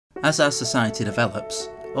As our society develops,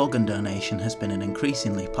 organ donation has been an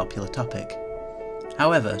increasingly popular topic.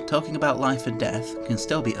 However, talking about life and death can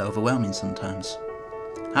still be overwhelming sometimes.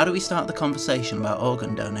 How do we start the conversation about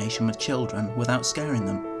organ donation with children without scaring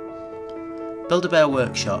them? Build-A-Bear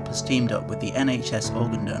Workshop has teamed up with the NHS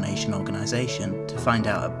Organ Donation Organisation to find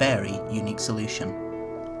out a very unique solution.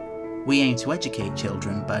 We aim to educate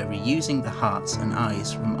children by reusing the hearts and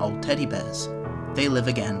eyes from old teddy bears. They live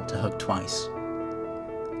again to hug twice.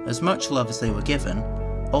 As much love as they were given,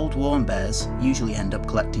 old worn bears usually end up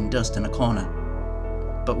collecting dust in a corner.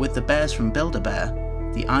 But with the bears from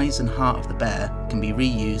Build-A-Bear, the eyes and heart of the bear can be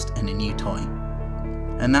reused in a new toy.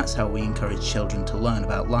 And that's how we encourage children to learn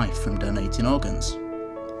about life from donating organs.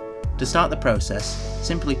 To start the process,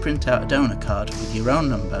 simply print out a donor card with your own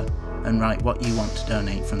number and write what you want to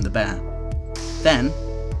donate from the bear. Then,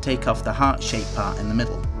 take off the heart-shaped part in the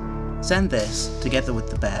middle. Send this, together with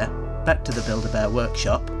the bear, back to the Build-A-Bear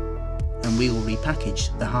Workshop, and we will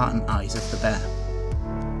repackage the heart and eyes of the bear.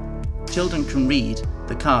 Children can read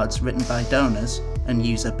the cards written by donors and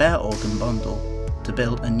use a bear organ bundle to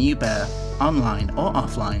build a new bear online or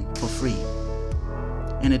offline for free.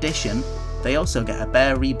 In addition, they also get a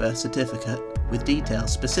bear rebirth certificate with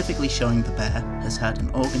details specifically showing the bear has had an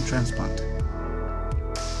organ transplant.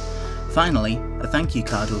 Finally, a thank you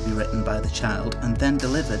card will be written by the child and then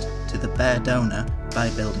delivered to the bear donor by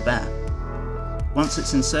Build-A-Bear. Once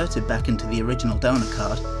it's inserted back into the original donor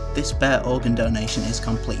card, this bear organ donation is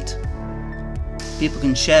complete. People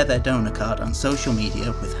can share their donor card on social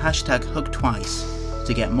media with #HugTwice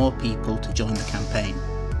to get more people to join the campaign.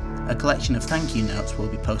 A collection of thank you notes will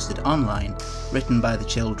be posted online, written by the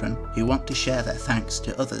children who want to share their thanks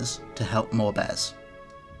to others to help more bears.